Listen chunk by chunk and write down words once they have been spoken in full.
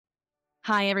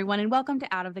Hi, everyone, and welcome to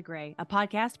Out of the Gray, a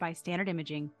podcast by Standard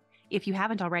Imaging. If you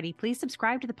haven't already, please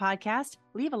subscribe to the podcast,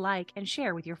 leave a like, and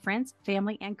share with your friends,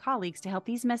 family, and colleagues to help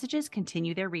these messages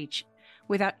continue their reach.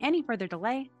 Without any further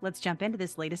delay, let's jump into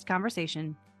this latest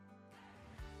conversation.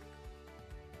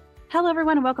 Hello,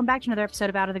 everyone, and welcome back to another episode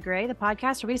of Out of the Gray, the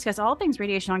podcast where we discuss all things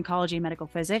radiation oncology and medical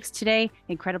physics. Today,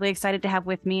 incredibly excited to have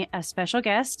with me a special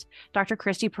guest, Dr.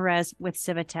 Kristy Perez with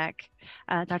CivaTech.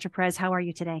 Dr. Perez, how are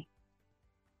you today?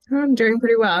 I'm doing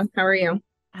pretty well. How are you?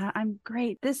 I'm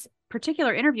great. This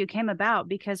particular interview came about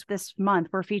because this month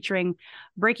we're featuring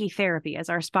Brachytherapy as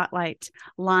our spotlight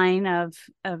line of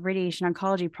radiation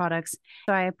oncology products.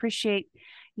 So I appreciate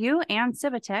you and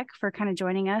CivaTech for kind of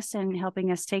joining us and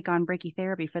helping us take on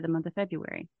Brachytherapy for the month of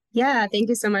February. Yeah, thank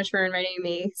you so much for inviting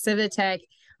me. CivaTech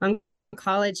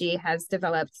Oncology has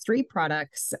developed 3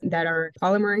 products that are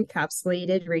polymer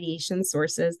encapsulated radiation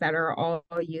sources that are all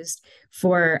used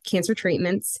for cancer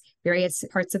treatments. Various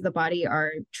parts of the body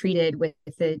are treated with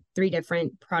the 3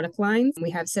 different product lines. We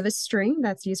have CivaString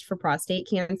that's used for prostate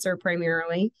cancer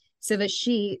primarily,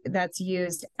 CivaSheet that's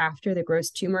used after the gross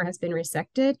tumor has been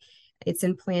resected. It's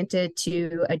implanted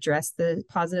to address the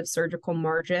positive surgical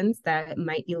margins that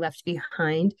might be left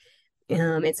behind.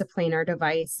 It's a planar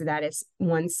device that is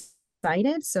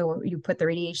one-sided. So you put the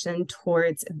radiation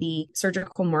towards the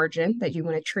surgical margin that you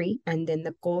want to treat, and then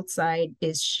the gold side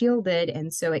is shielded,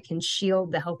 and so it can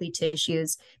shield the healthy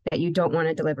tissues that you don't want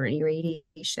to deliver any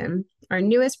radiation. Our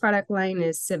newest product line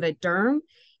is CivaDerm.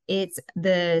 It's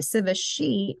the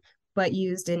CivaSheet, but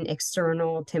used in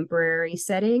external temporary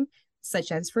setting,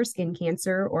 such as for skin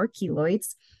cancer or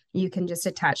keloids. You can just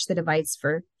attach the device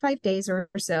for 5 days or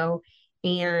so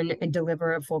and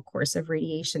deliver a full course of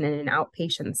radiation in an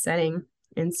outpatient setting.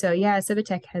 And so, yeah,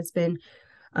 CivaTech has been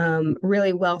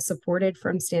really well supported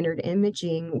from Standard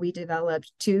Imaging. We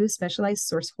developed 2 specialized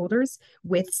source holders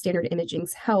with Standard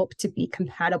Imaging's help to be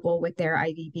compatible with their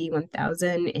IVB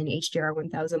 1000 and HDR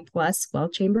 1000 plus well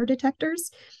chamber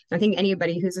detectors. I think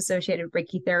anybody who's associated with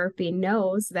brachytherapy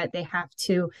knows that they have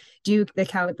to do the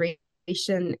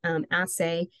calibration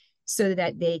assay so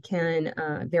that they can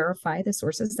verify the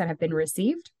sources that have been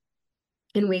received.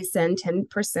 And we send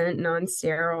 10%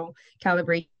 non-sterile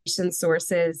calibration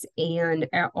sources, and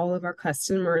all of our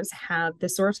customers have the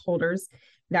source holders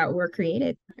that were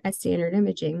created at Standard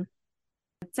Imaging.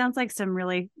 It sounds like some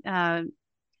really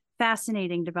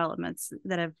fascinating developments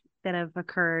that have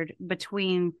occurred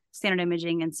between Standard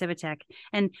Imaging and CivaTech.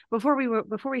 And before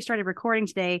we started recording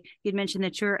today, you'd mentioned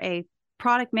that you're a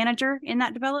product manager in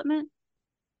that development.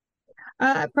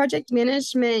 Project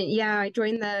management, yeah, I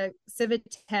joined the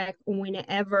CivaTech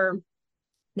whenever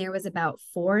there was about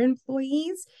 4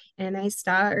 employees, and I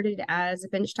started as a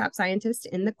benchtop scientist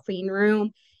in the clean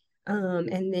room,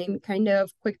 and then kind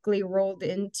of quickly rolled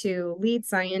into lead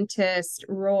scientist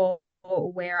role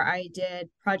where I did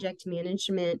project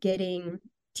management, getting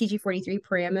TG43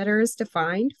 parameters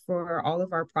defined for all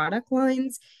of our product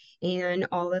lines and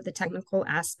all of the technical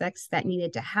aspects that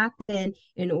needed to happen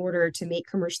in order to make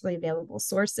commercially available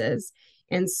sources.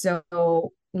 And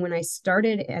so when I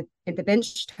started at the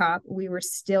benchtop, we were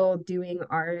still doing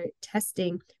our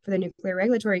testing for the Nuclear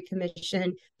Regulatory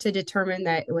Commission to determine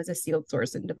that it was a sealed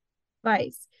source and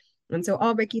device. And so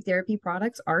all brachytherapy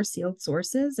products are sealed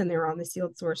sources, and they're on the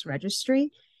sealed source registry.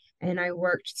 And I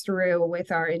worked through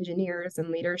with our engineers and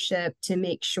leadership to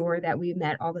make sure that we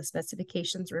met all the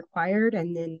specifications required,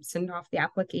 and then send off the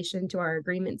application to our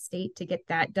agreement state to get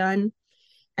that done.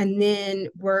 And then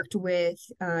worked with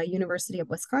University of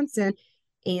Wisconsin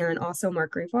and also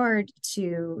Mark Rivard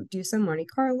to do some Monte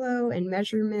Carlo and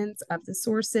measurements of the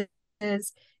sources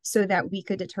so that we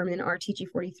could determine our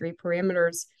TG43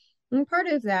 parameters. And part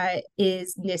of that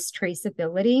is NIST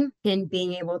traceability and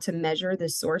being able to measure the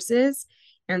sources.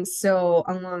 And so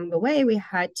along the way, we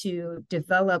had to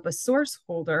develop a source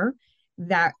holder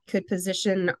that could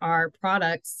position our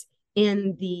products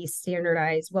in the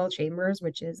standardized well chambers,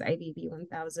 which is IVB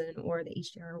 1000 or the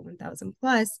HDR 1000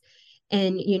 plus.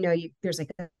 And, there's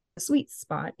like a sweet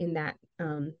spot in that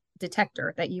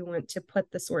detector that you want to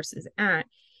put the sources at.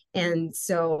 And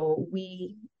so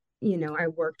I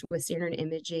worked with Standard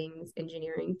Imaging's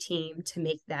engineering team to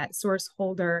make that source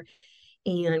holder.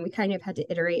 And we kind of had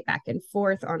to iterate back and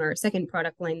forth on our second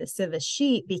product line, the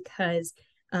CivaSheet, because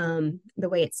the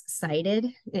way it's cited,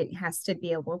 it has to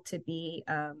be able to be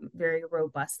very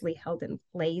robustly held in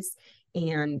place.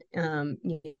 And,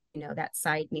 that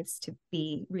side needs to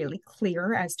be really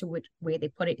clear as to which way they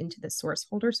put it into the source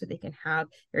holder so they can have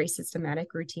very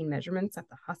systematic routine measurements at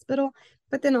the hospital.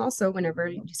 But then also whenever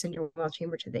you send your well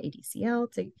chamber to the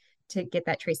ADCL to get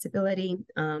that traceability,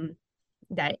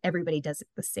 that everybody does it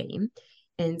the same.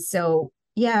 And so,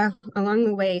 yeah, along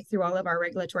the way through all of our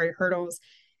regulatory hurdles,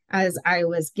 as I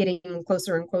was getting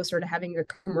closer and closer to having a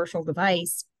commercial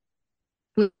device,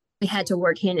 we had to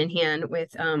work hand in hand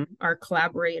with our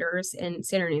collaborators, and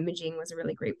Standard Imaging was a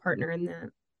really great partner in that.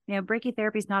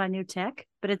 Brachytherapy is not a new tech,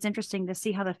 but it's interesting to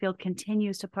see how the field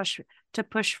continues to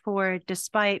push forward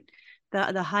despite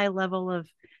the high level of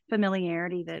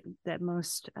familiarity that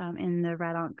most in the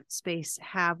radonc space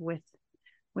have with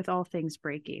all things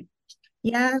brachy.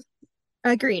 Yeah,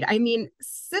 agreed. I mean,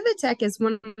 CivaTech is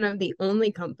one of the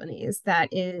only companies that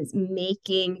is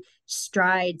making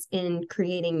strides in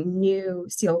creating new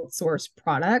sealed source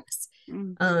products,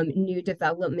 new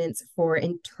developments for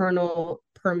internal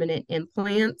permanent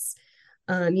implants.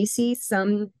 You see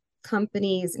some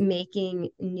companies making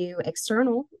new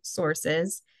external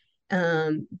sources,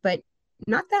 but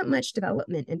not that much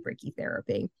development in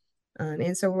brachytherapy.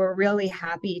 And so we're really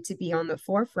happy to be on the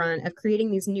forefront of creating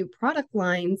these new product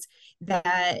lines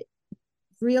that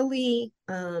really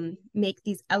make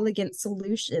these elegant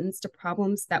solutions to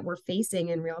problems that we're facing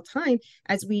in real time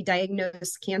as we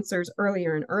diagnose cancers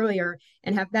earlier and earlier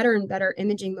and have better and better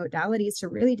imaging modalities to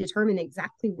really determine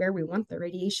exactly where we want the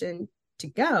radiation to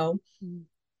go.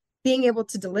 Being able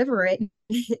to deliver it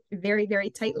very,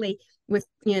 very tightly with,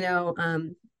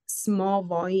 small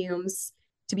volumes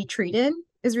to be treated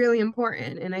is really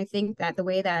important. And I think that the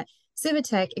way that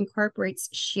CivaTech incorporates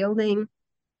shielding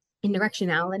and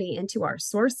directionality into our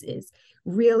sources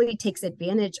really takes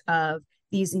advantage of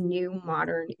these new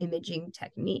modern imaging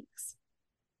techniques.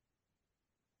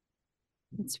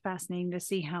 It's fascinating to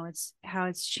see how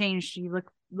it's changed. You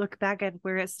look back at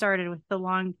where it started with the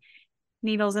long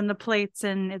needles and the plates,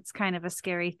 and it's kind of a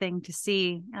scary thing to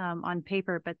see on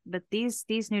paper. But these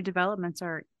new developments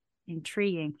are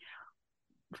intriguing.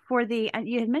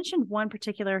 You had mentioned one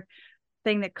particular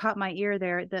thing that caught my ear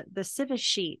there, the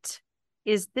CivaSheet.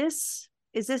 Is this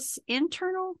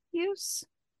internal use?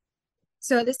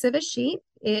 So the CivaSheet,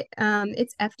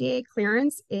 its FDA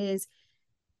clearance is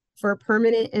for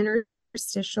permanent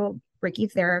interstitial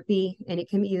brachytherapy, and it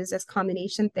can be used as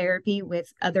combination therapy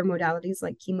with other modalities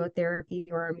like chemotherapy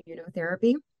or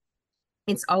immunotherapy.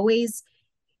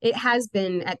 It has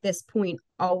been at this point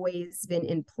always been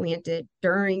implanted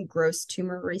during gross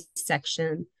tumor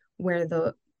resection, where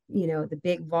the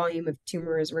big volume of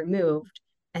tumor is removed,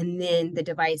 and then the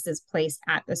device is placed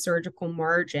at the surgical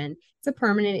margin. It's a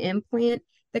permanent implant.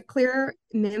 The clear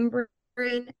membrane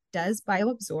does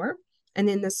bioabsorb, and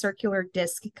then the circular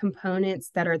disc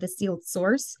components that are the sealed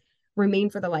source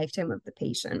remain for the lifetime of the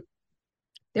patient.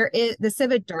 The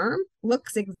CivaDerm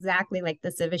looks exactly like the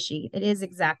CivaSheet. It is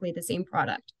exactly the same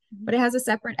product, but it has a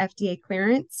separate FDA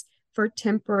clearance for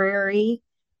temporary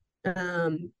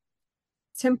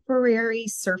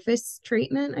surface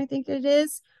treatment, I think it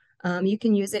is. You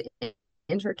can use it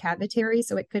intracavitary,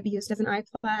 so it could be used as an eye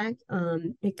plaque.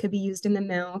 It could be used in the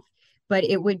mouth, but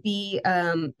it would be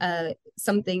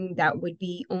something that would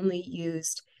be only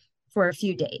used for a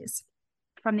few days.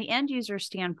 From the end user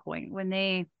standpoint, when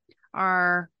they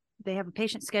have a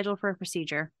patient scheduled for a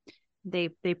procedure, they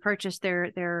purchase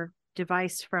their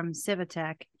device from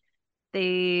CivaTech,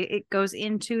 it goes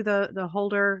into the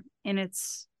holder, and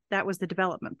that was the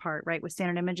development part, right, with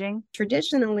Standard Imaging?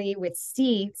 Traditionally, with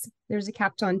seats, there's a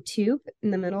Kapton tube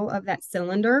in the middle of that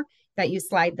cylinder that you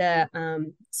slide the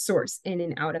source in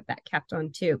and out of that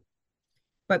Kapton tube.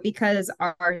 But because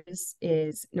ours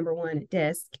is, number one, a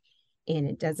disc, and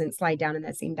it doesn't slide down in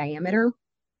that same diameter,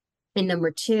 and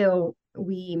number two,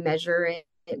 we measure it,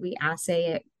 we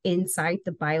assay it inside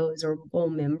the bioabsorbable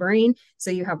membrane.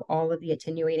 So you have all of the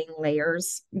attenuating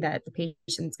layers that the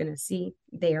patient's going to see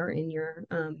there in your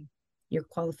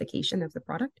qualification of the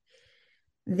product.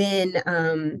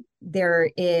 Then there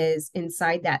is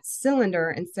inside that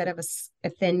cylinder, instead of a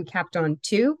thin Kapton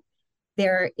tube,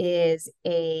 there is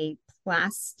a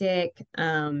plastic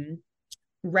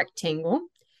rectangle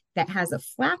that has a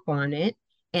flap on it.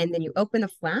 And then you open the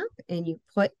flap and you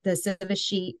put the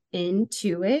CivaSheet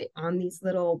into it on these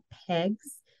little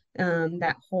pegs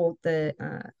that hold the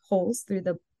holes through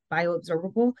the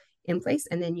bioabsorbable in place.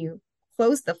 And then you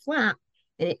close the flap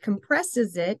and it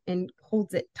compresses it and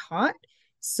holds it taut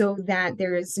so that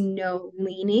there is no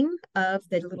leaning of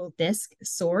the little disc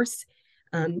source.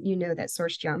 That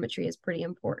source geometry is pretty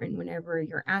important whenever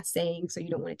you're assaying. So you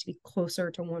don't want it to be closer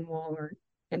to one wall or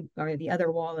the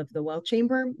other wall of the well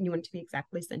chamber. You want it to be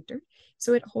exactly centered.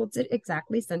 So it holds it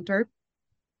exactly centered.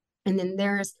 And then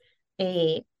there's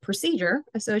a procedure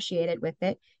associated with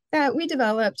it that we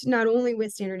developed not only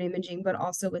with Standard Imaging, but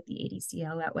also with the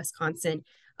ADCL at Wisconsin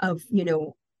of,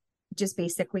 just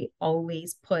basically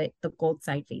always put the gold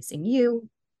side facing you,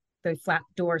 the flap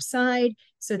door side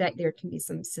so that there can be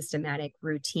some systematic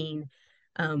routine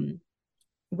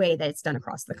way that it's done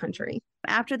across the country.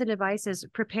 After the device is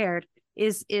prepared,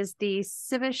 is the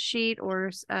Civa sheet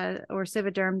or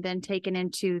CivaDerm then taken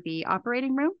into the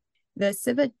operating room? The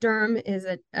CivaDerm is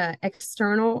an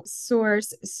external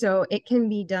source, so it can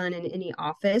be done in any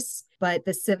office, but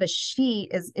the Civa sheet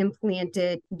is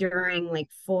implanted during like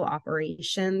full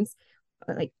operations.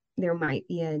 Like there might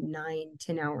be a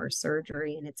 9-10 hour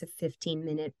surgery and it's a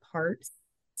 15-minute part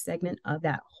segment of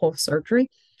that whole surgery.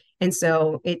 And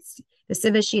so it's the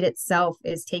Civa sheet itself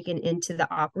is taken into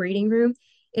the operating room.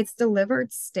 It's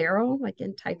delivered sterile, like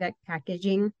in Tyvek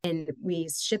packaging, and we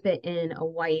ship it in a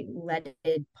white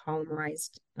leaded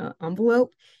polymerized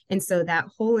envelope. And so that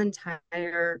whole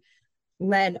entire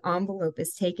lead envelope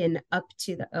is taken up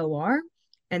to the OR.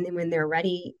 And then when they're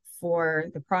ready for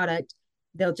the product,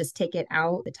 they'll just take it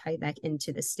out, the Tyvek,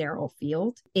 into the sterile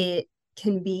field. It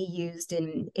can be used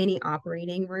in any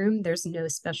operating room. There's no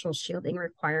special shielding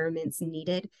requirements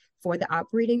needed for the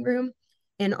operating room.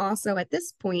 And also at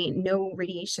this point, no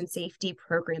radiation safety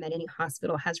program at any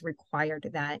hospital has required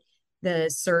that the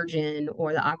surgeon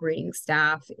or the operating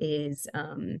staff is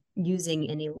using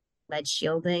any lead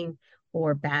shielding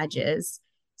or badges.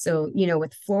 So,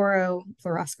 with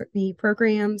fluoroscopy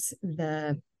programs,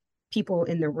 the people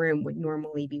in the room would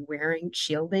normally be wearing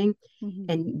shielding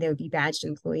and they would be badged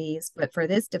employees. But for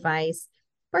this device,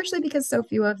 partially because so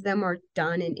few of them are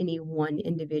done in any one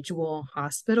individual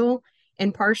hospital,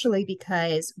 and partially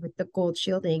because with the gold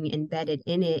shielding embedded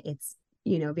in it, it's,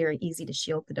 very easy to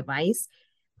shield the device.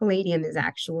 Palladium is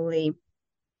actually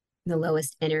the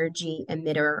lowest energy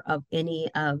emitter of any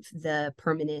of the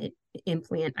permanent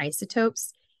implant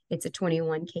isotopes. It's a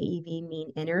 21 keV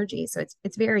mean energy. So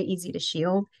it's very easy to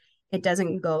shield. It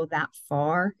doesn't go that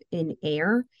far in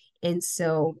air. And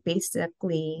so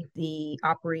basically the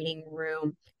operating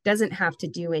room doesn't have to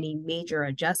do any major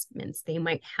adjustments. They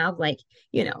might have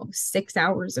 6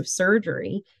 hours of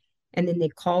surgery, and then they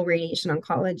call radiation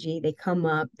oncology. They come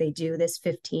up, they do this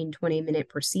 15-20 minute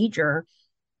procedure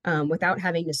without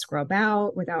having to scrub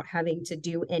out, without having to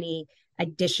do any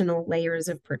additional layers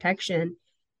of protection.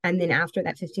 And then after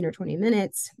that 15 or 20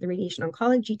 minutes, the radiation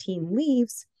oncology team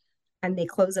leaves and they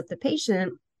close up the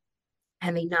patient,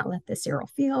 having not left the sterile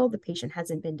field. The patient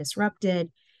hasn't been disrupted.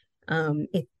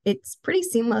 It's pretty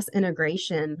seamless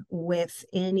integration with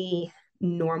any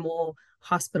normal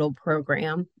hospital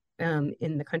program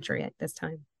in the country at this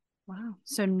time. Wow.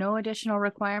 So no additional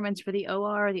requirements for the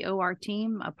OR or the OR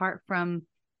team, apart from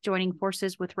joining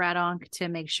forces with RadOnc to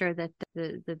make sure that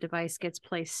the device gets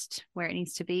placed where it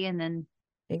needs to be. And then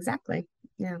exactly.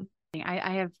 Yeah.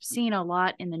 I have seen a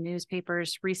lot in the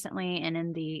newspapers recently, and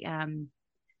in the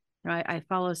I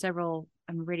follow several.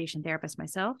 I'm a radiation therapist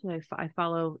myself. So I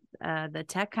follow the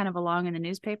tech kind of along in the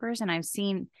newspapers, and I've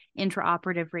seen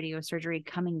intraoperative radiosurgery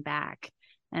coming back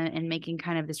and making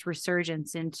kind of this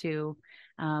resurgence into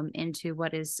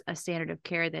what is a standard of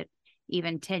care that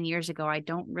even 10 years ago, I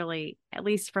don't really, at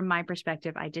least from my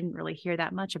perspective, I didn't really hear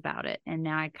that much about it. And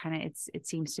now it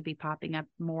seems to be popping up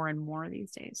more and more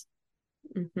these days.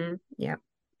 Mm-hmm. Yeah.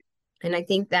 And I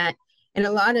think that in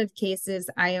a lot of cases,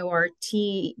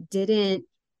 IORT didn't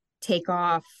take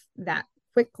off that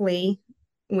quickly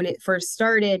when it first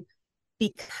started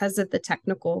because of the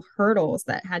technical hurdles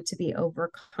that had to be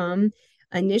overcome.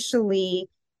 Initially,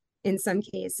 in some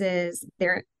cases,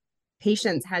 their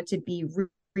patients had to be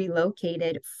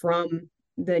relocated from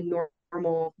the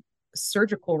normal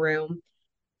surgical room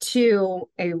to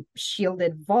a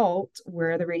shielded vault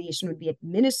where the radiation would be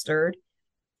administered.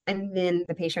 And then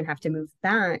the patient have to move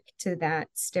back to that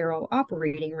sterile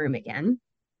operating room again.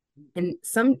 And at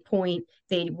some point,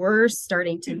 they were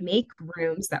starting to make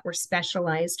rooms that were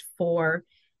specialized for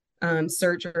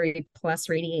surgery plus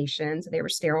radiation. So they were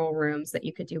sterile rooms that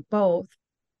you could do both.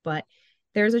 But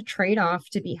there's a trade-off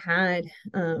to be had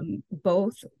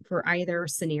both for either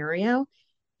scenario.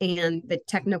 And the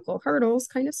technical hurdles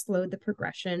kind of slowed the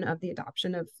progression of the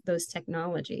adoption of those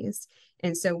technologies.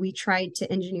 And so we tried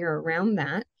to engineer around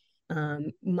that,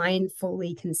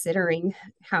 mindfully considering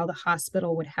how the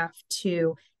hospital would have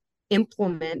to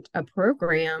implement a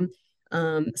program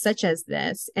such as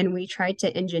this. And we tried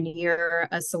to engineer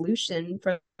a solution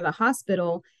for the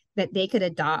hospital that they could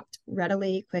adopt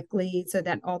readily, quickly, so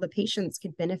that all the patients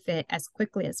could benefit as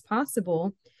quickly as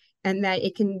possible, and that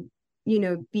it can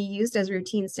be used as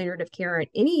routine standard of care at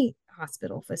any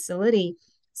hospital facility,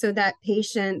 so that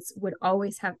patients would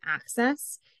always have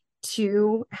access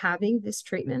to having this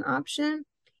treatment option.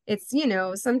 It's,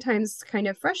 sometimes kind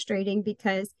of frustrating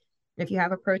because if you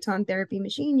have a proton therapy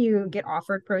machine, you get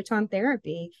offered proton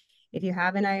therapy. If you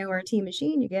have an IORT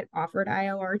machine, you get offered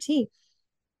IORT.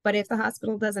 But if the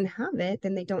hospital doesn't have it,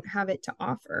 then they don't have it to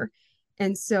offer.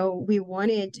 And so we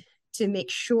wanted to make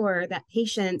sure that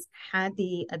patients had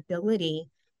the ability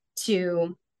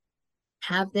to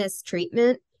have this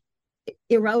treatment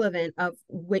irrelevant of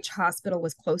which hospital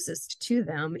was closest to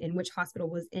them and which hospital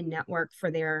was in network for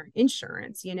their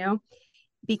insurance,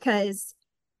 because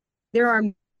there are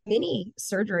many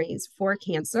surgeries for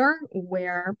cancer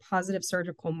where positive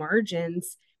surgical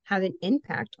margins have an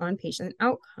impact on patient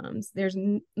outcomes. There's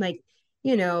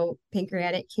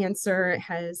pancreatic cancer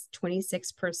has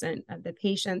 26% of the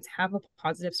patients have a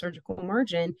positive surgical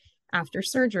margin after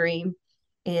surgery.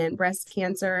 And breast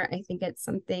cancer, I think it's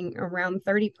something around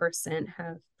 30%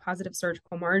 have positive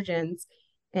surgical margins.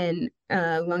 And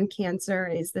lung cancer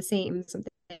is the same,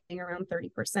 something around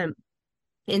 30%.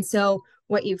 And so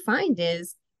what you find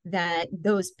is that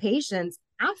those patients,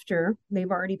 after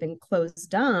they've already been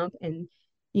closed up and,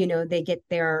 they get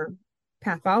their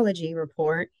pathology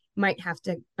report, might have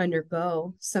to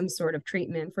undergo some sort of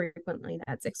treatment. Frequently,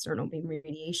 that's external beam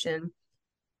radiation.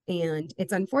 And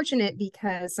it's unfortunate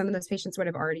because some of those patients would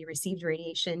have already received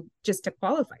radiation just to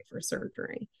qualify for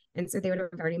surgery. And so they would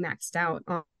have already maxed out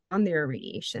on their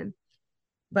radiation.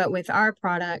 But with our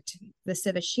product, the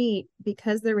Civa Sheet,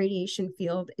 because the radiation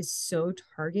field is so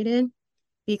targeted,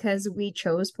 because we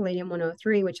chose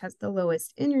palladium-103, which has the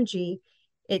lowest energy,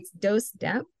 its dose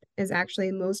depth is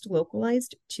actually most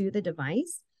localized to the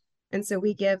device. And so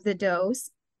we give the dose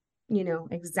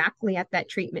exactly at that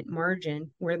treatment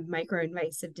margin where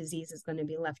microinvasive disease is going to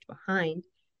be left behind.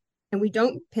 And we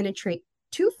don't penetrate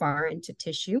too far into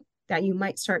tissue that you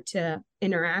might start to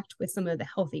interact with some of the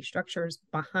healthy structures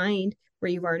behind where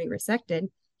you've already resected.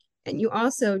 And you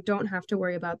also don't have to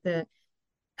worry about the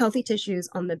healthy tissues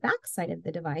on the back side of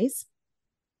the device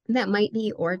that might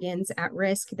be organs at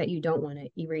risk that you don't want to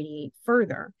irradiate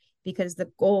further, because the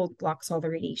gold blocks all the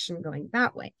radiation going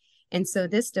that way. And so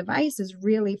this device is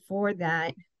really for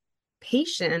that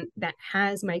patient that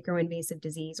has microinvasive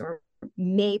disease or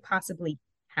may possibly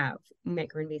have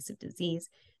microinvasive disease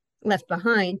left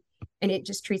behind. And it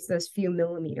just treats those few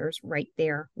millimeters right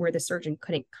there where the surgeon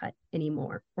couldn't cut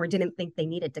anymore or didn't think they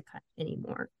needed to cut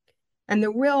anymore. And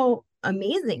the real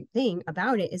amazing thing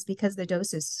about it is because the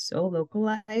dose is so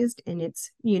localized and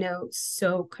it's,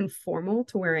 so conformal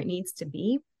to where it needs to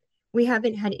be, we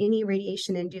haven't had any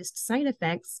radiation-induced side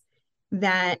effects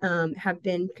that have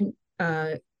been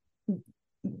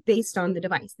based on the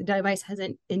device. The device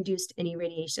hasn't induced any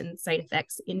radiation side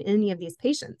effects in any of these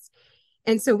patients.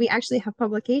 And so we actually have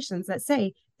publications that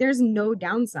say there's no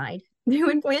downside to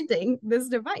implanting this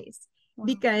device. Wow.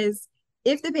 Because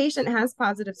if the patient has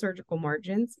positive surgical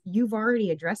margins, you've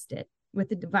already addressed it with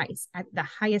the device at the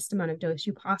highest amount of dose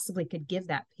you possibly could give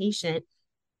that patient,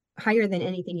 higher than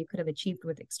anything you could have achieved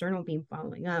with external beam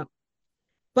following up.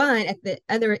 But at the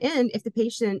other end, if the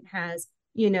patient has,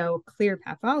 clear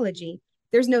pathology,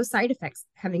 there's no side effects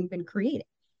having been created.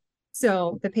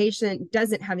 So the patient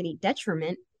doesn't have any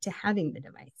detriment to having the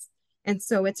device. And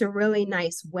so it's a really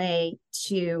nice way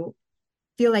to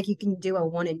feel like you can do a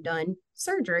one and done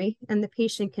surgery and the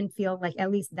patient can feel like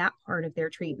at least that part of their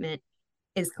treatment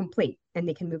is complete and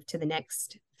they can move to the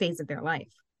next phase of their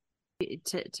life.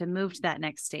 To move to that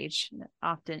next stage,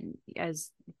 often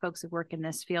as folks who work in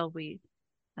this field,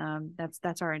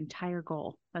 that's our entire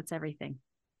goal. That's everything,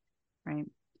 right?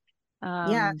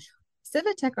 Yeah,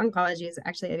 CivaTech Oncology is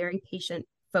actually a very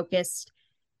patient-focused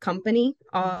company.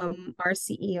 Our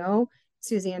CEO,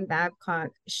 Suzanne Babcock,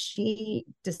 she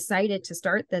decided to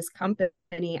start this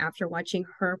company after watching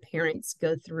her parents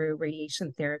go through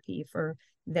radiation therapy for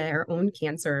their own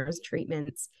cancers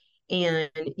treatments. And,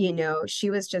 she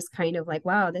was just kind of like,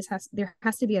 wow, there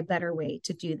has to be a better way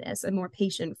to do this, a more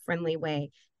patient-friendly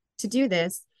way to do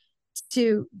this,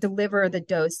 to deliver the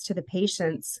dose to the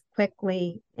patients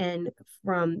quickly and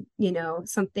from,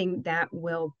 something that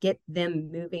will get them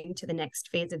moving to the next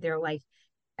phase of their life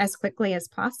as quickly as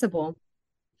possible.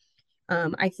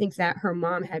 I think that her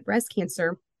mom had breast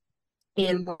cancer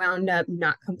and wound up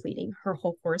not completing her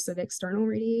whole course of external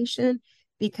radiation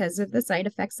because of the side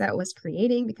effects that was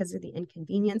creating, because of the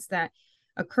inconvenience that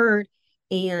occurred.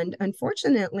 And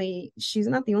unfortunately, she's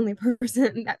not the only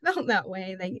person that felt that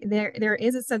way. Like there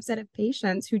is a subset of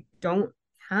patients who don't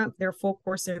have their full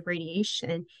course of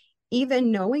radiation,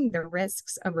 even knowing the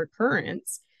risks of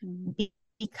recurrence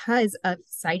because of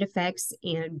side effects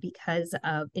and because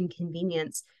of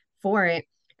inconvenience for it.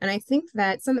 And I think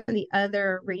that some of the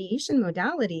other radiation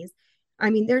modalities,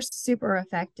 they're super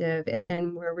effective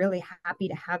and we're really happy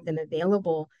to have them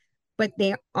available, but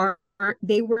they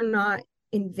were not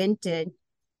invented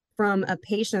from a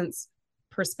patient's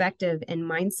perspective and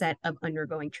mindset of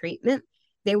undergoing treatment.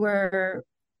 They were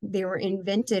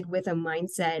invented with a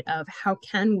mindset of how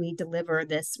can we deliver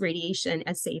this radiation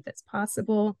as safe as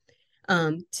possible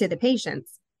to the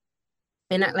patients.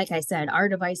 And like I said, our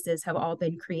devices have all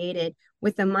been created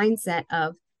with the mindset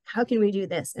of how can we do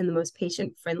this in the most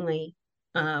patient-friendly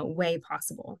way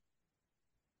possible.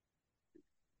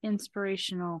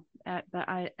 Inspirational.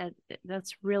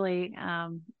 That's really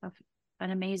an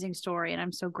amazing story, and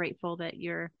I'm so grateful that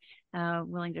you're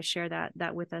willing to share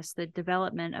that with us. The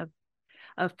development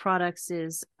of products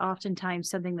is oftentimes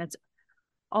something that's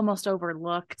almost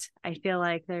overlooked. I feel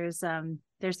like there's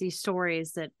these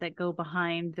stories that go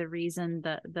behind the reason,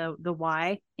 the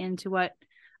why into what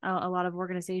a lot of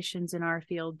organizations in our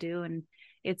field do, and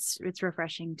it's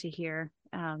refreshing to hear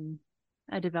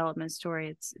a development story.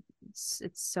 It's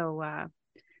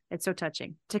so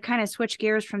touching. To kind of switch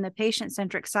gears from the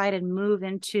patient-centric side and move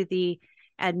into the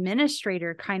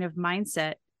administrator kind of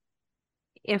mindset.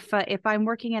 If I'm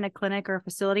working in a clinic or a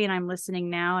facility and I'm listening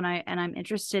now and I'm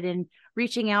interested in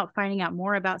reaching out, finding out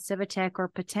more about CivaTech or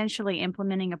potentially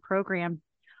implementing a program,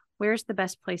 where's the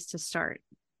best place to start?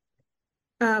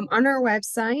 On our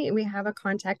website, we have a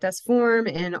contact us form,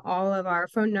 and all of our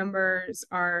phone numbers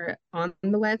are on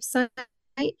the website.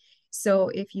 So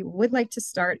if you would like to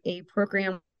start a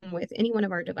program with any one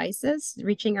of our devices,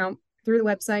 reaching out through the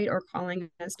website or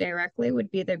calling us directly would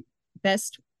be the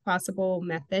best possible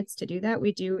methods to do that.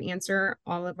 We do answer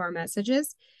all of our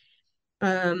messages.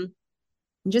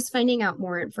 Just finding out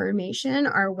more information,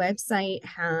 our website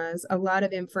has a lot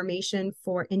of information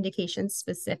for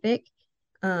indication-specific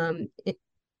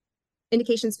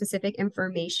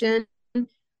information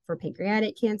for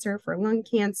pancreatic cancer, for lung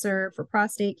cancer, for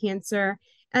prostate cancer.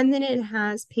 And then it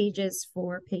has pages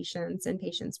for patients and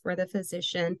patients for the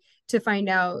physician to find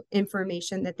out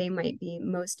information that they might be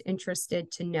most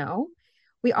interested to know.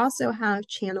 We also have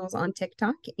channels on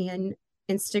TikTok and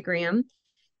Instagram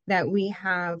that we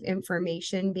have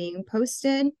information being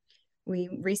posted. We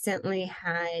recently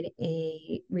had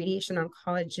a radiation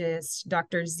oncologist,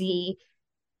 Dr. Z,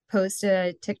 post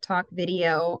a TikTok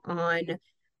video on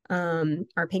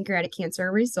our pancreatic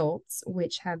cancer results,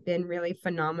 which have been really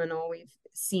phenomenal. We've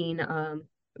seen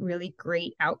really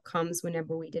great outcomes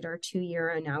whenever we did our 2-year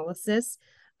analysis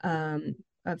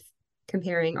of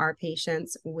comparing our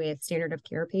patients with standard of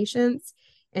care patients.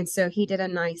 And so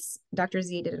Dr.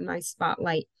 Z did a nice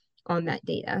spotlight on that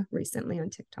data recently on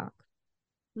TikTok.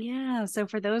 Yeah. So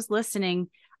for those listening,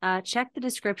 check the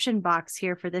description box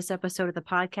here for this episode of the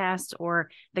podcast, or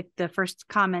the first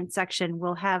comment section.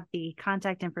 We'll have the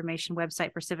contact information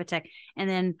website for CivaTech, and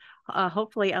then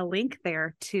hopefully a link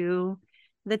there to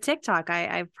the TikTok.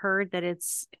 I've heard that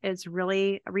it's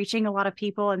really reaching a lot of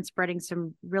people and spreading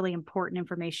some really important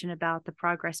information about the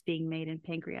progress being made in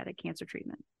pancreatic cancer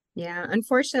treatment. Yeah,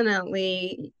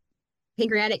 unfortunately,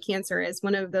 pancreatic cancer is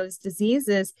one of those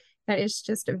diseases that is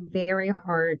just very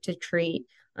hard to treat.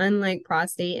 Unlike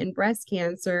prostate and breast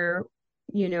cancer,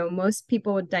 most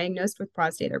people diagnosed with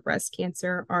prostate or breast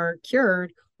cancer are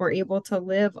cured or able to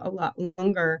live a lot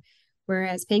longer.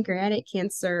 Whereas pancreatic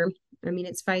cancer,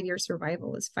 its 5-year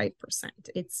survival is 5%.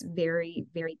 It's very,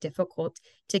 very difficult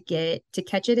to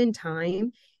catch it in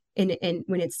time and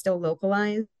when it's still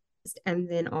localized, and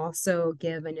then also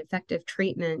give an effective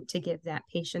treatment to give that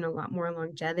patient a lot more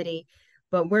longevity.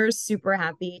 But we're super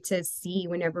happy to see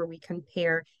whenever we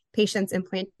compare patients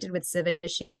implanted with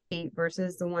CivaSheet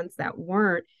versus the ones that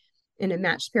weren't in a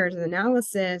matched pairs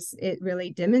analysis, it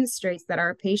really demonstrates that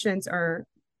our patients are,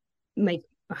 like,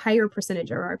 a higher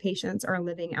percentage of our patients are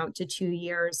living out to 2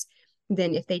 years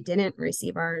than if they didn't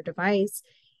receive our device.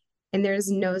 And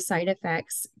there's no side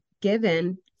effects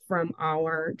given from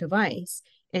our device.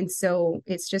 And so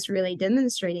it's just really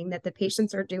demonstrating that the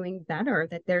patients are doing better,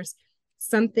 that there's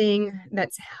something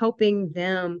that's helping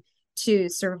them to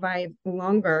survive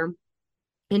longer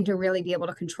and to really be able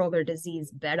to control their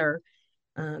disease better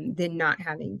than not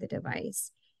having the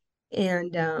device.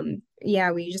 And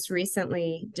we just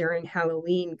recently during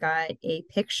Halloween got a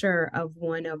picture of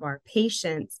one of our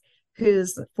patients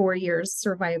who's 4 years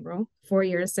survival, 4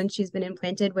 years since she's been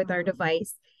implanted with our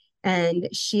device. And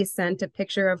she sent a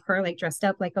picture of her like dressed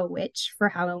up like a witch for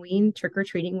Halloween,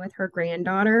 trick-or-treating with her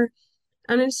granddaughter.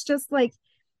 And it's just like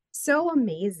so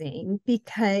amazing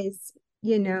because,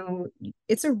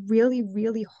 it's a really,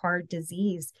 really hard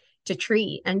disease to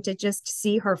treat, and to just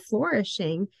see her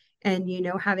flourishing and,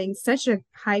 having such a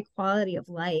high quality of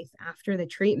life after the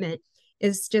treatment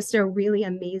is just a really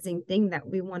amazing thing that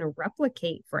we want to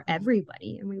replicate for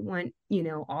everybody. And we want,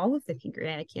 all of the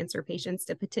pancreatic cancer patients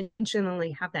to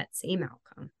potentially have that same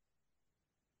outcome.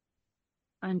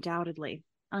 Undoubtedly.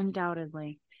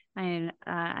 Undoubtedly. I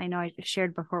know I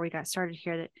shared before we got started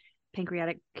here that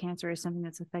pancreatic cancer is something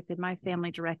that's affected my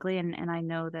family directly. And I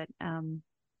know that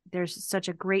there's such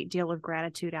a great deal of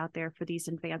gratitude out there for these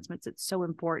advancements. It's so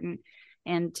important.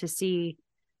 And to see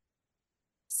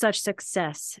such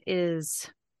success is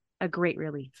a great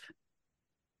relief.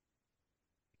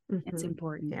 Mm-hmm. It's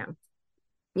important. Yeah.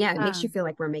 Yeah. It makes you feel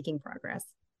like we're making progress.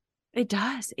 It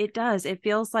does. It does. It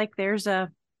feels like there's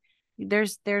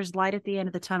light at the end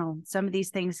of the tunnel. Some of these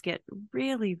things get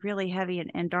really, really heavy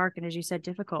and dark, and as you said,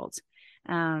 difficult.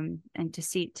 And to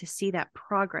see that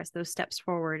progress, those steps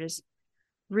forward, is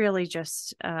really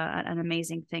just an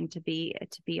amazing thing to be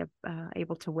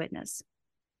able to witness.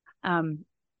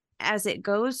 As it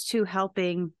goes to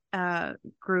helping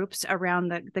groups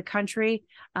around the country,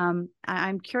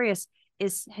 I'm curious: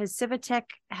 has CivaTech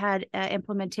had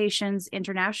implementations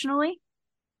internationally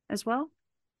as well?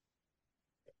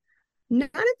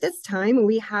 Not at this time.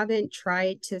 We haven't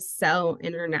tried to sell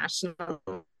international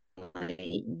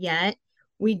yet.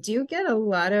 We do get a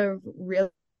lot of really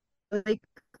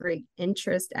great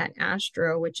interest at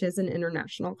Astro, which is an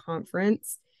international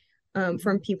conference,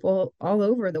 from people all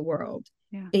over the world.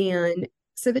 Yeah. And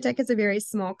CivaTech is a very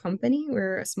small company.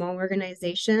 We're a small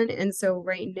organization. And so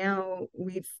right now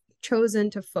we've chosen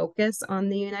to focus on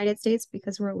the United States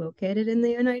because we're located in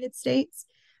the United States.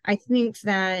 I think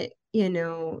that,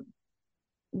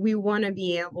 we want to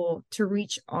be able to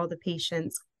reach all the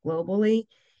patients globally.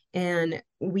 And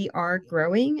we are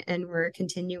growing and we're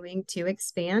continuing to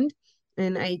expand.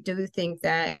 And I do think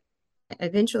that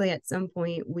eventually at some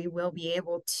point we will be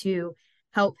able to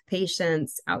help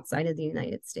patients outside of the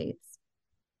United States.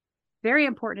 Very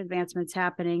important advancements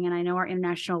happening, and I know our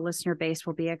international listener base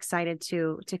will be excited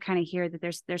to kind of hear that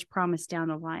there's promise down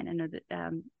the line. I know that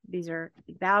these are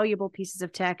valuable pieces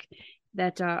of tech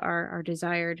that are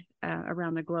desired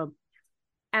around the globe.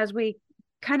 As we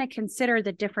kind of consider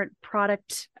the different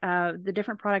product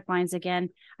lines again,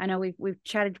 I know we've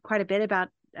chatted quite a bit about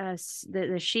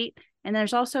the sheet, and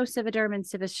there's also CivaDerm and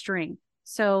CivaString.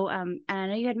 So, and I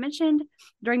know you had mentioned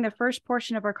during the first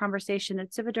portion of our conversation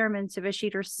that CivaDerm and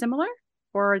CivaSheet are similar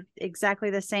or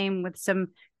exactly the same with some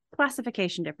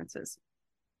classification differences.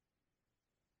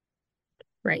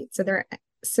 Right. So their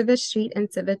CivaSheet and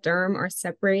CivaDerm are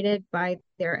separated by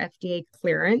their FDA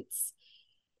clearance.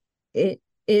 It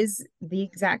is the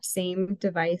exact same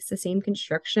device, the same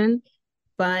construction,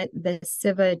 but the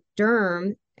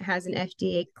CivaDerm has an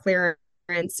FDA clearance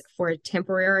for a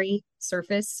temporary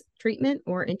surface treatment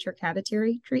or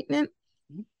intercavitary treatment.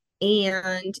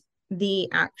 And the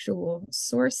actual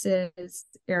sources,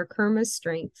 Air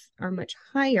strength, are much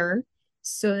higher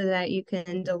so that you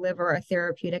can deliver a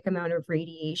therapeutic amount of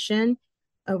radiation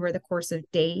over the course of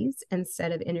days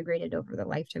instead of integrated over the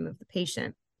lifetime of the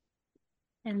patient.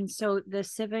 And so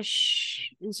this is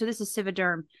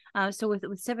CivaDerm. So with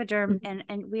CivaDerm, mm-hmm.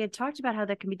 and we had talked about how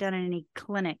that can be done in any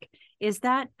clinic. Is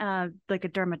that like a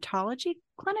dermatology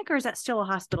clinic, or is that still a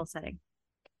hospital setting?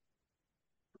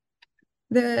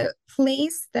 The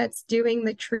place that's doing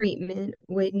the treatment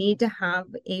would need to have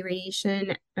a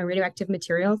radioactive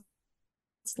materials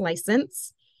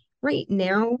license. Right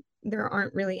now, there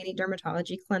aren't really any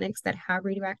dermatology clinics that have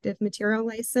radioactive material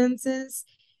licenses.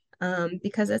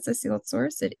 Because it's a sealed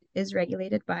source, it is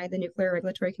regulated by the Nuclear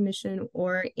Regulatory Commission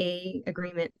or a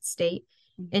agreement state.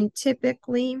 Mm-hmm. And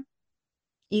typically,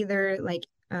 either like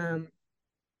a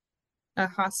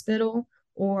hospital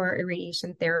or a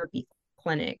radiation therapy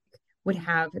clinic would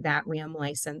have that RAM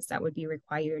license that would be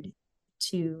required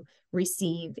to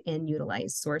receive and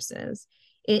utilize sources.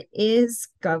 It is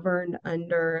governed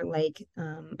under I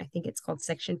think it's called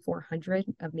Section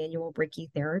 400 of manual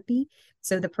brachytherapy.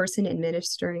 So the person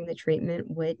administering the treatment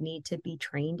would need to be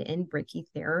trained in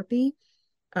brachytherapy.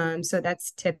 So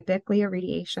that's typically a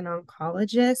radiation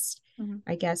oncologist. Mm-hmm.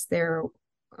 I guess they're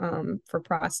for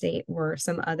prostate or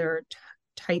some other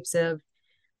types of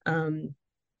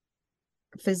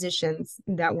physicians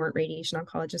that weren't radiation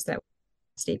oncologists that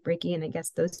state brachy, and I guess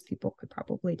those people could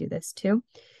probably do this too.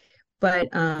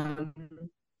 But for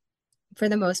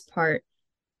the most part,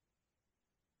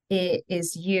 it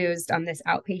is used on this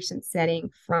outpatient setting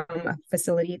from a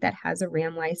facility that has a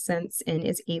RAM license and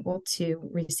is able to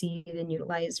receive and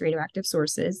utilize radioactive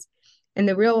sources. And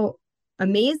the real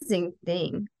amazing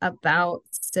thing about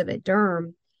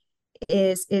CivaDerm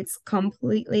is it's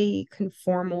completely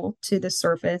conformal to the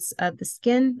surface of the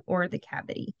skin or the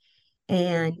cavity.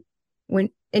 And when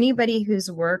anybody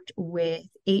who's worked with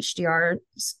HDR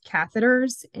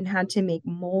catheters and had to make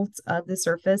molds of the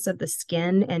surface of the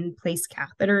skin and place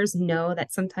catheters know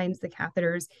that sometimes the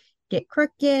catheters get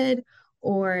crooked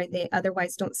or they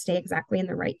otherwise don't stay exactly in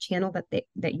the right channel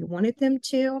that you wanted them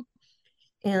to.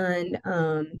 And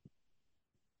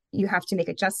you have to make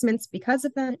adjustments because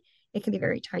of that. It can be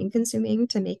very time consuming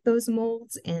to make those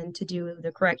molds and to do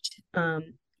the correct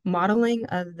modeling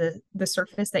of the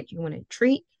surface that you want to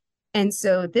treat. And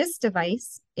so this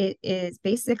device, it is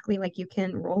basically like you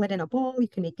can roll it in a ball, you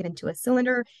can make it into a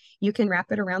cylinder, you can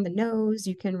wrap it around the nose,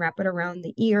 you can wrap it around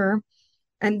the ear,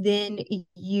 and then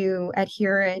you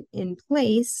adhere it in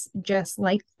place just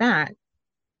like that.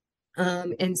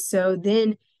 And so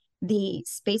then the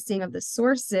spacing of the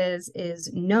sources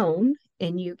is known,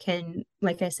 and you can,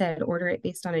 like I said, order it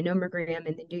based on a nomogram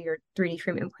and then do your 3D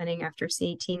treatment planning after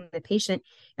seeing the patient.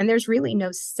 And there's really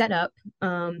no setup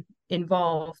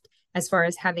involved as far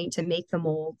as having to make the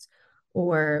molds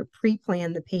or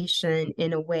pre-plan the patient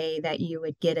in a way that you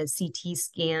would get a CT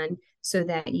scan so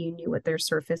that you knew what their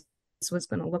surface was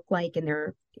going to look like in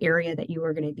their area that you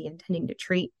were going to be intending to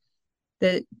treat.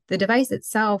 The device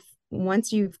itself,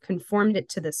 once you've conformed it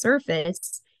to the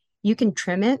surface, you can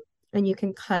trim it and you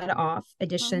can cut off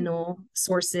additional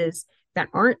sources that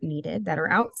aren't needed, that are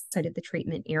outside of the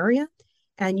treatment area,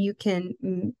 and you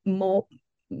can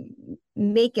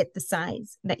make it the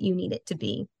size that you need it to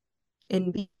be.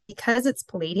 And because it's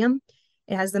palladium,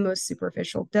 it has the most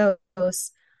superficial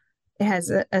dose. It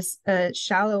has a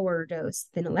shallower dose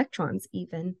than electrons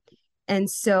even. And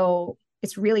so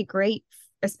it's really great,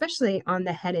 especially on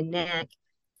the head and neck,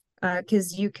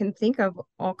 because you can think of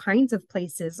all kinds of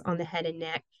places on the head and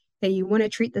neck that you want to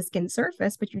treat the skin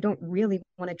surface, but you don't really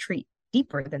want to treat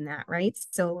deeper than that, right?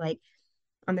 So like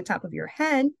on the top of your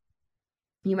head,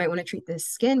 you might want to treat the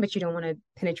skin, but you don't want to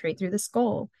penetrate through the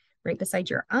skull. Right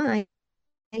beside your eye,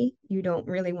 you don't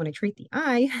really want to treat the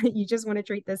eye. You just want to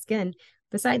treat the skin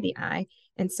beside the eye.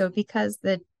 And so because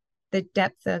the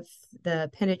depth of the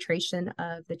penetration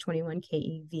of the 21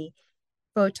 keV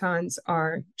photons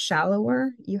are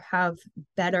shallower, you have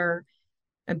better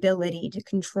ability to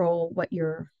control what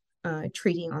you're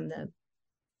treating on the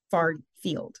far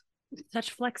field.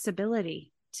 Such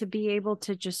flexibility to be able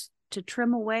to just to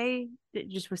trim away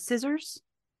just with scissors.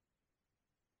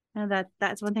 And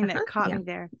that's one thing that caught me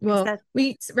there. Well,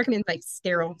 we recommend like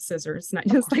sterile scissors, not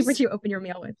just like what you open your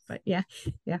mail with, but yeah.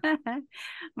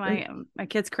 my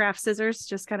kids' craft scissors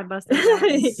just kind of busted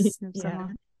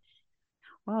someone.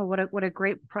 Wow, what a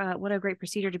great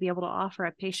procedure to be able to offer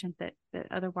a patient that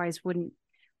otherwise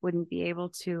wouldn't be able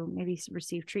to maybe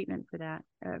receive treatment for that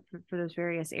for those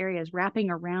various areas, wrapping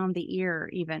around the ear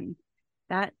even.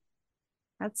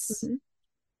 That's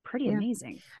pretty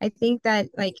amazing. I think that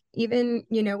like even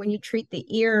when you treat the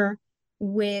ear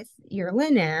with your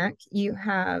Linac, you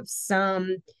have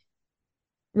some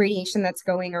radiation that's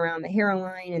going around the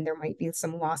hairline, and there might be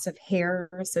some loss of hair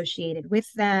associated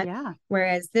with that. Yeah.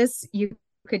 Whereas this, you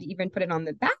could even put it on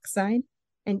the backside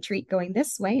and treat going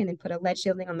this way, and then put a lead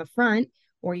shielding on the front,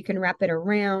 or you can wrap it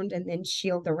around and then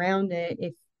shield around it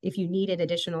if you needed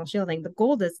additional shielding. The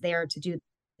goal is there to do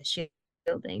the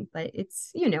shielding, but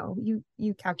it's you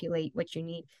calculate what you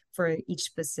need for each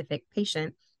specific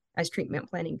patient as treatment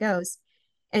planning goes.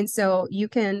 And so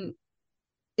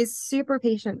is super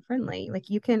patient friendly. Like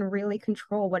you can really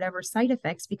control whatever side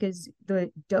effects because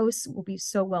the dose will be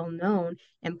so well known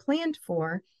and planned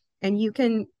for, and you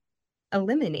can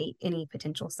eliminate any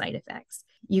potential side effects.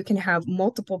 You can have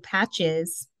multiple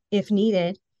patches if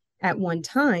needed at one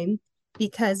time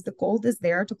because the gold is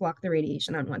there to block the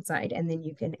radiation on one side, and then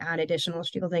you can add additional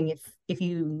shielding if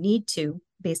you need to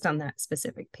based on that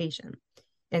specific patient.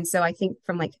 And so I think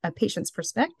from like a patient's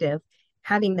perspective,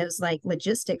 having those like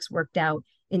logistics worked out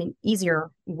in an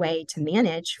easier way to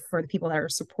manage for the people that are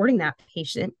supporting that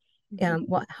patient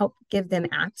will help give them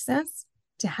access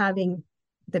to having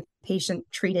the patient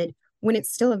treated when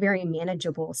it's still a very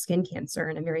manageable skin cancer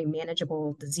and a very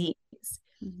manageable disease.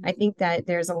 I think that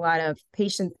there's a lot of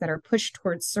patients that are pushed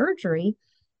towards surgery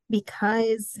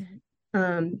because,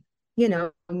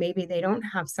 maybe they don't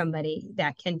have somebody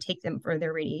that can take them for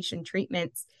their radiation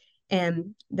treatments.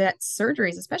 And that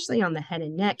surgeries, especially on the head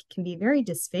and neck, can be very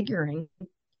disfiguring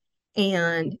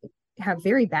and have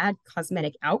very bad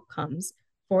cosmetic outcomes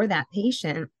for that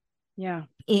patient. Yeah.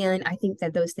 And I think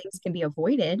that those things can be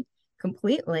avoided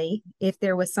completely if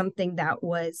there was something that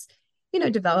was,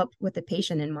 developed with the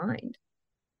patient in mind.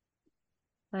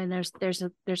 And there's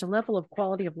a level of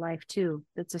quality of life too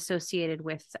that's associated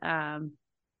with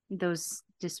those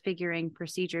disfiguring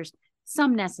procedures.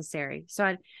 Some necessary,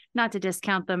 so not to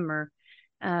discount them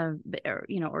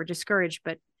or discourage,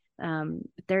 but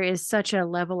there is such a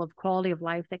level of quality of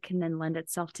life that can then lend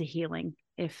itself to healing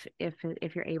if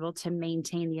you're able to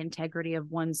maintain the integrity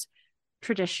of one's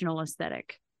traditional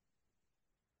aesthetic.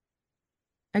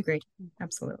 Agreed.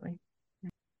 Absolutely.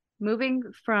 Moving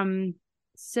from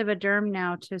CivaDerm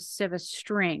now to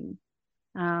CivaString.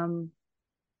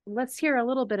 Let's hear a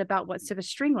little bit about what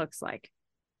CivaString looks like.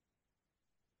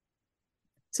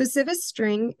 So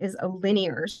CivaString is a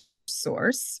linear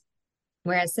source,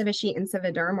 whereas CivaSheet and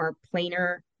CivaDerm are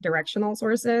planar directional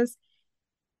sources.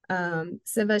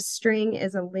 CivaString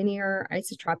is a linear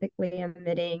isotropically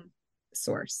emitting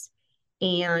source,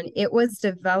 and it was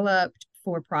developed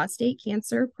for prostate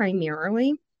cancer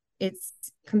primarily. It's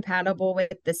compatible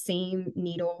with the same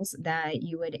needles that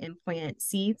you would implant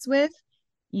seeds with.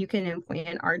 You can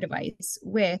implant our device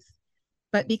with,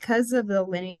 but because of the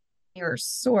linear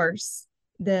source,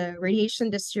 the radiation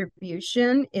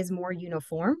distribution is more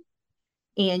uniform,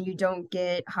 and you don't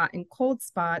get hot and cold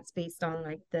spots based on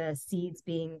like the seeds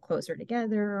being closer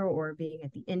together or being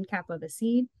at the end cap of a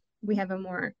seed. We have a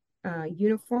more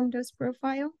uniform dose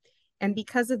profile. And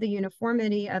because of the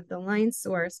uniformity of the line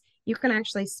source, you can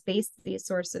actually space these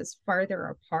sources farther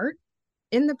apart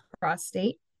in the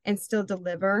prostate and still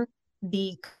deliver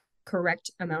the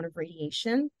correct amount of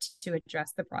radiation to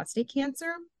address the prostate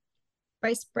cancer.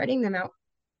 By spreading them out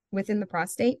within the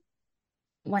prostate,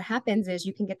 what happens is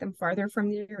you can get them farther from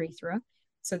the urethra.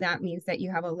 So that means that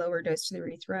you have a lower dose to the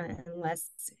urethra and less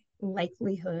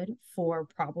likelihood for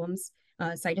problems,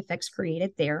 side effects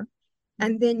created there.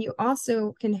 And then you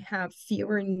also can have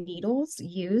fewer needles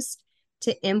used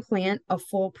to implant a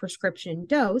full prescription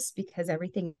dose because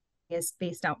everything is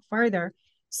spaced out farther.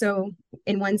 So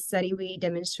in one study, we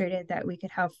demonstrated that we could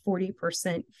have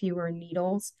 40% fewer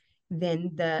needles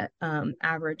than the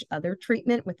average other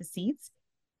treatment with the seeds.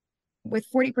 With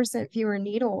 40% fewer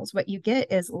needles, what you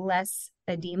get is less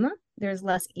edema. There's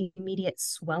less immediate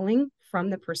swelling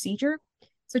from the procedure.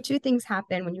 So two things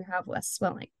happen when you have less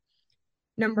swelling.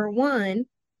 Number one,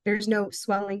 there's no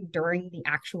swelling during the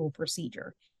actual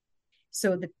procedure.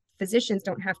 So the physicians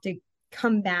don't have to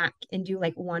come back and do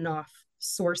like one-off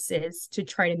sources to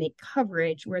try to make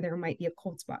coverage where there might be a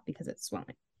cold spot because it's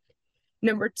swelling.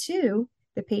 Number two,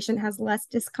 the patient has less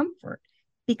discomfort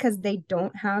because they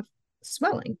don't have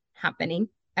swelling happening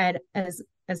at as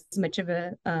much of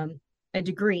a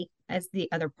degree as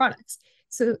the other products.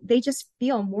 So they just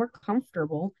feel more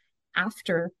comfortable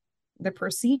after the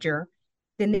procedure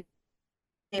than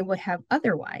they would have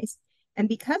otherwise. And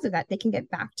because of that, they can get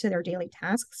back to their daily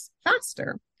tasks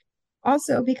faster.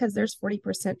 Also, because there's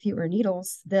 40% fewer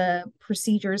needles, the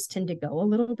procedures tend to go a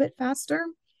little bit faster.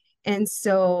 And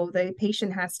so the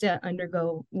patient has to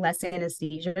undergo less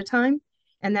anesthesia time,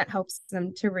 and that helps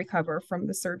them to recover from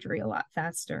the surgery a lot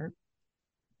faster.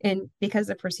 And because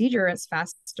the procedure is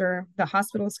faster, the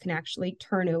hospitals can actually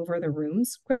turn over the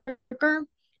rooms quicker,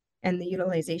 and the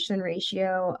utilization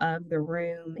ratio of the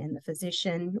room and the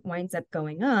physician winds up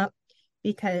going up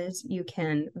because you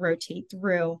can rotate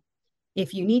through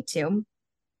if you need to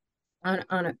on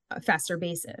a faster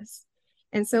basis.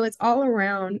 And so it's all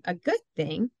around a good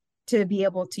thing to be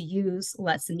able to use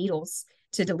less needles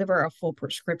to deliver a full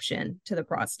prescription to the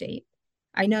prostate.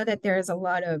 I know that there's a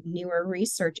lot of newer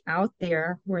research out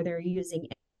there where they're using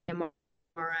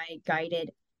MRI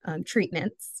guided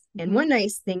treatments. And one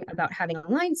nice thing about having a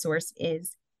line source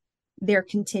is they're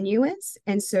continuous.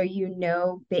 And so,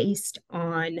 based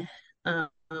on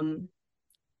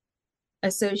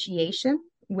association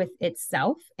with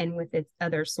itself and with its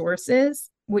other sources,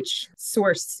 which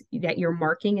source that you're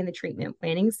marking in the treatment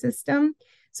planning system.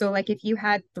 So like if you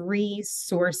had 3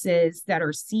 sources that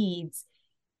are seeds,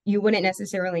 you wouldn't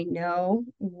necessarily know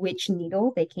which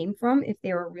needle they came from if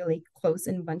they were really close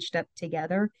and bunched up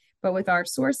together. But with our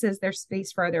sources, they're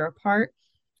spaced farther apart.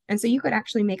 And so you could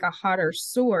actually make a hotter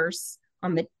source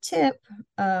on the tip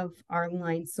of our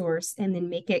line source and then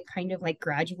make it kind of like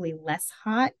gradually less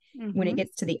hot when it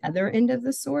gets to the other end of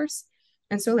the source.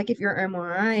 And so like if your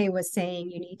MRI was saying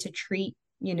you need to treat,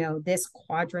 this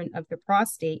quadrant of the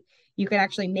prostate, you could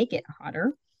actually make it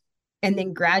hotter and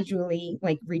then gradually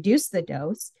like reduce the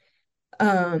dose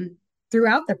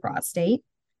throughout the prostate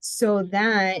so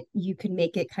that you could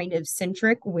make it kind of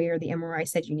centric where the MRI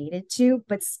said you needed to,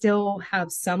 but still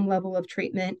have some level of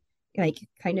treatment, like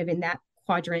kind of in that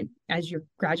quadrant as you're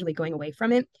gradually going away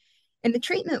from it. And the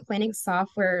treatment planning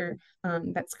software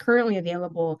that's currently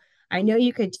available, I know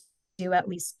you could do at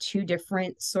least 2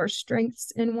 different source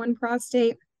strengths in one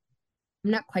prostate.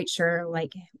 I'm not quite sure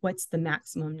like what's the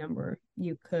maximum number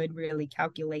you could really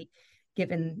calculate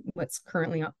given what's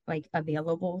currently like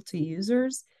available to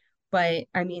users. But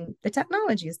I mean, the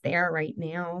technology is there right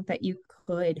now that you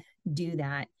could do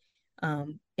that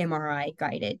MRI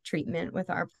guided treatment with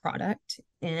our product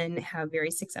and have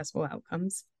very successful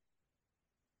outcomes.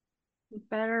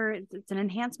 Better, it's an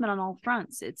enhancement on all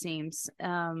fronts, it seems.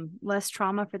 Less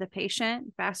trauma for the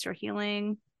patient, faster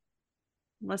healing,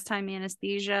 less time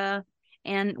anesthesia,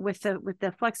 and with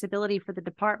the flexibility for the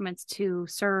departments to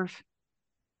serve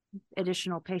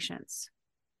additional patients.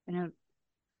 You know,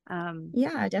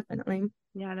 Yeah, definitely.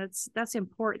 yeah, that's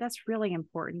important. That's really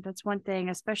important. That's one thing,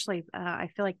 especially I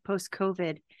feel like post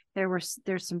COVID, there's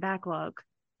some backlog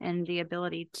and the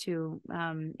ability to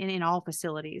in all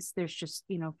facilities. There's just,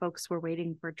 folks were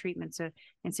waiting for treatment. So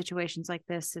in situations like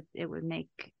this, it would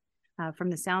make, from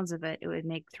the sounds of it, it would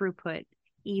make throughput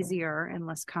easier and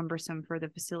less cumbersome for the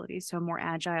facilities. So a more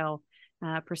agile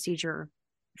procedure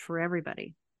for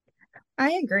everybody.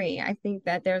 I agree. I think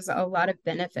that there's a lot of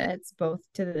benefits both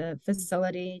to the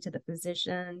facility, to the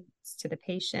physicians, to the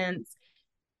patients.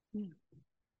 Yeah.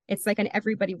 It's like an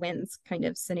everybody wins kind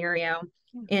of scenario.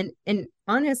 Yeah. And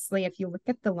honestly, if you look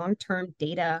at the long-term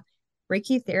data,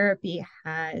 brachytherapy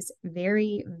has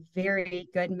very, very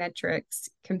good metrics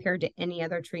compared to any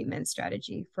other treatment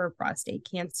strategy for prostate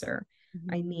cancer.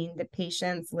 Mm-hmm. I mean, the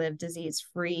patients live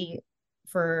disease-free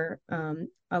for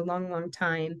a long, long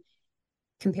time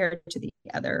compared to the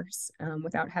others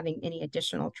without having any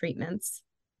additional treatments.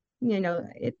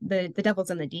 The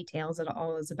devil's in the details. It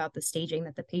all is about the staging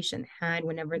that the patient had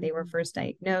whenever they were first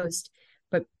diagnosed.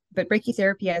 But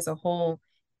brachytherapy as a whole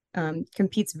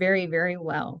competes very, very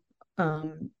well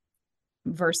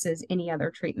versus any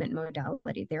other treatment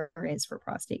modality there is for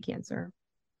prostate cancer.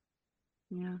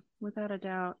 Yeah, without a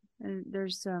doubt. And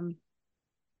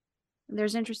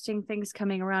there's interesting things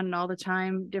coming around all the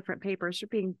time. Different papers are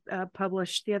being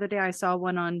published. The other day I saw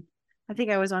one I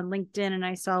think I was on LinkedIn, and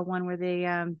I saw one where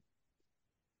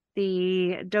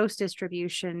the dose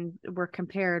distribution were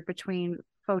compared between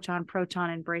photon,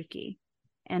 proton, and brachy.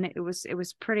 And it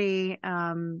was pretty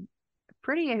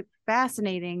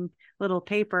fascinating little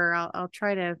paper. I'll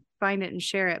try to find it and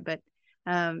share it, but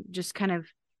just kind of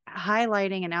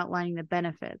highlighting and outlining the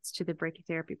benefits to the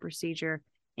brachytherapy procedure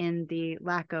in the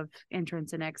lack of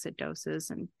entrance and exit doses,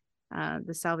 and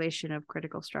the salvation of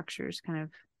critical structures. Kind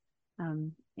of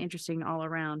interesting all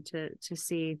around to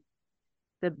see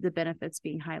the benefits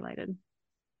being highlighted.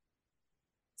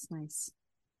 It's nice.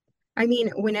 I mean,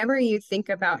 whenever you think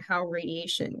about how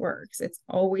radiation works, it's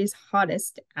always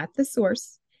hottest at the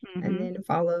source, Mm-hmm. and then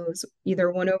follows either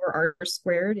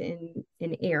 1/r²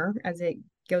 in air as it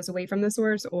goes away from the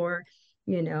source, or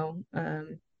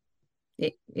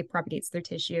it propagates through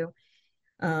tissue,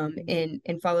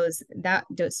 and follows that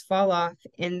dose fall off.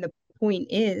 And the point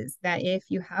is that if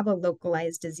you have a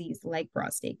localized disease like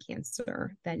prostate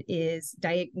cancer that is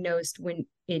diagnosed when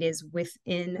it is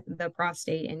within the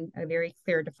prostate in a very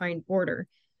clear defined border,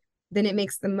 then it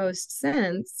makes the most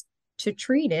sense to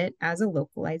treat it as a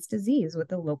localized disease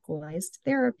with a localized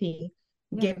therapy,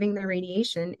 giving the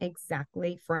radiation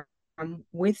exactly from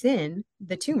within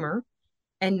the tumor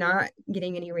and not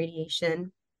getting any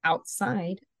radiation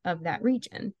outside of that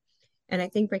region. And I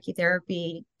think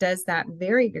brachytherapy does that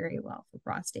very, very well for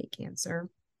prostate cancer.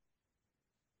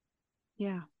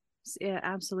 Yeah,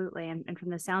 absolutely. And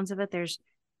from the sounds of it, there's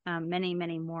many,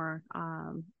 many more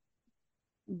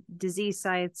disease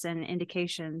sites and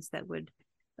indications that would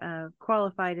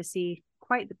qualify to see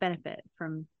quite the benefit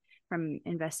from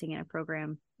investing in a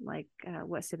program like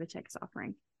what CivaTech is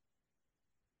offering.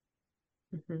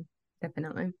 Mm-hmm.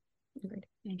 Definitely. Agreed.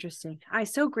 Interesting. I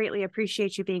so greatly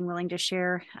appreciate you being willing to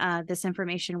share this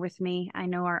information with me. I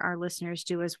know our listeners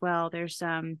do as well. There's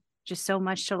just so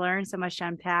much to learn, so much to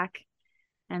unpack.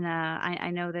 And I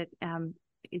know that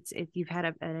you've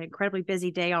had an incredibly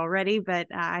busy day already, but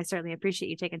I certainly appreciate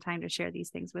you taking time to share these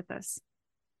things with us.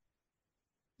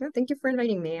 Well, thank you for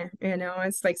inviting me.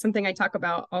 It's like something I talk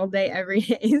about all day, every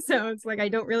day. So it's like I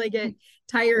don't really get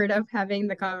tired of having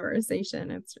the conversation.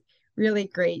 It's really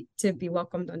great to be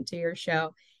welcomed onto your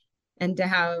show and to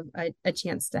have a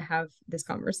chance to have this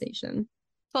conversation.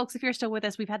 Folks, if you're still with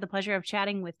us, we've had the pleasure of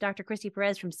chatting with Dr. Kristy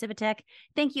Perez from CivaTech.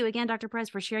 Thank you again, Dr. Perez,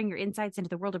 for sharing your insights into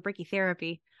the world of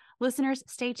brachytherapy. Listeners,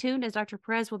 stay tuned as Dr.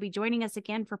 Perez will be joining us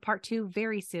again for part 2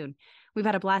 very soon. We've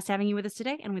had a blast having you with us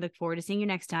today, and we look forward to seeing you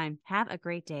next time. Have a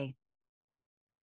great day.